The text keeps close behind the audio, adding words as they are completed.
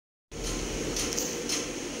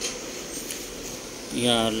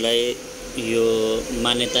यहाँहरूलाई यो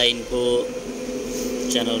मान्यता इन्फो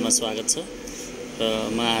च्यानलमा स्वागत छ र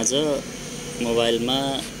म आज मोबाइलमा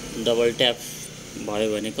डबल ट्याप भयो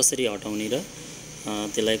भने कसरी हटाउने र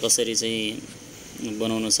त्यसलाई कसरी चाहिँ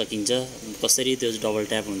बनाउन सकिन्छ, कसरी त्यो डबल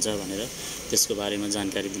ट्याप हुन्छ भनेर त्यसको बारेमा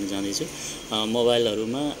जानकारी दिन जाँदैछु।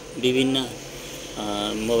 मोबाइलमा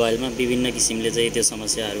विभिन्न किसिमले चाहिँ त्यो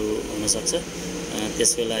समस्याहरू हुन सक्छ।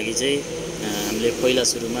 त्यसको लागि चाहिँ हामीले पहिला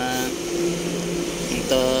सुरुमा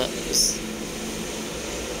त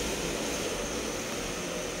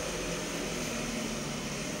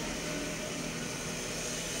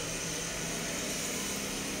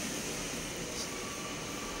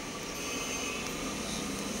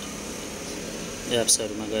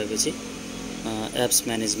एप्सहरुमा गएपछि एप्स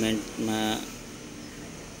म्यानेजमेन्टमा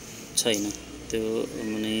छैन त्यो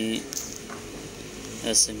भने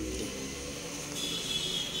एसेम्बली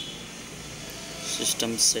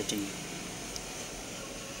सिस्टम सेटिङ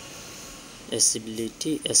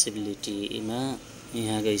एसेबिलिटीमा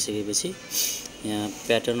यहाँ गइसकेपछि यहाँ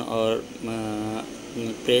प्याटर्न और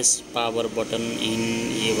प्रेस पावर बटन इन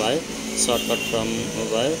यो भयो, सर्टकट फ्रम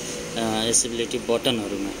भयो, एसेबिलिटी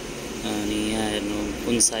बटनहरुमा अनि यहाँ हेर्नु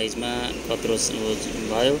कुन साइजमा कत्रो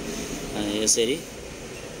भयो, यसरी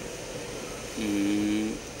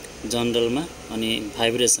जनरलमा अनि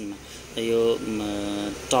भाइब्रेसनमा यो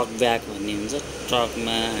टकब्याक भन्ने हुन्छ।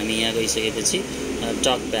 टकमा हामी यहाँ गइसकेपछि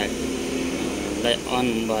टकब्याक लाई अन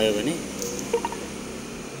भयो भने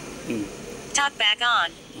talkback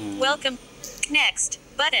on. Welcome. Next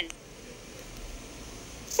button.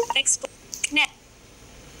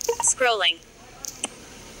 Scrolling.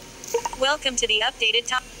 Welcome to the updated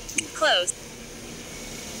top. Close.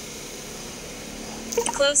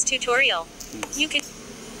 Close tutorial. You can.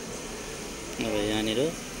 अब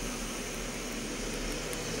यहाँनिर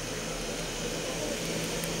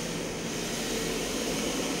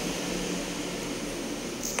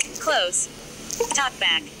Close.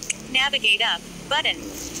 Talkback. Navigate up. Button.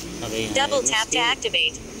 Double tap to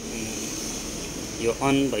activate. यो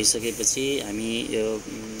अन भइसकेपछि हामी यो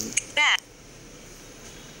back.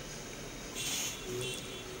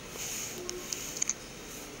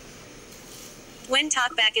 When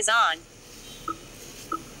talkback is on.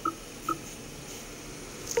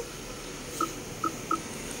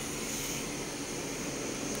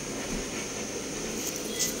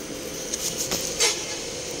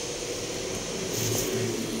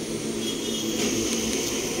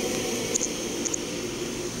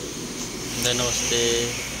 नमस्ते।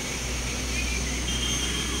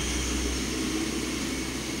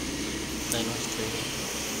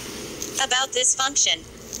 About this function.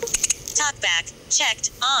 Talkback checked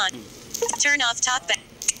on. Turn off talkback.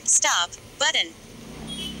 Stop button.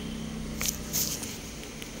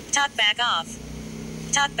 Talkback off.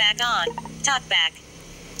 Talkback on. Talkback.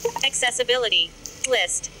 Accessibility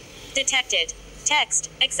list detected. Text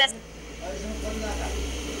access.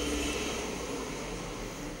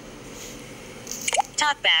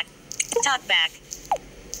 Talkback. Talkback.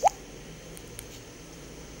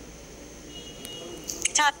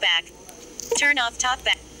 Talkback. Turn off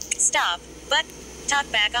talkback. Stop. But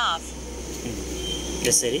talkback off.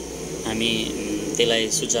 यसरी हामी त्यसलाई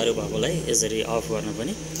सुचारू भएकोलाई यसरी of गर्न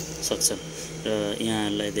पनि सक्छौं र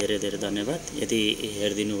यहाँलाई धेरै धेरै धन्यवाद। यदि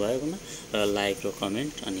हेर्दिनु भयो भने लाइक र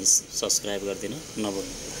कमेन्ट अनि सब्स्क्राइब गर्दिन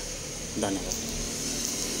नभुल्नु। धन्यवाद।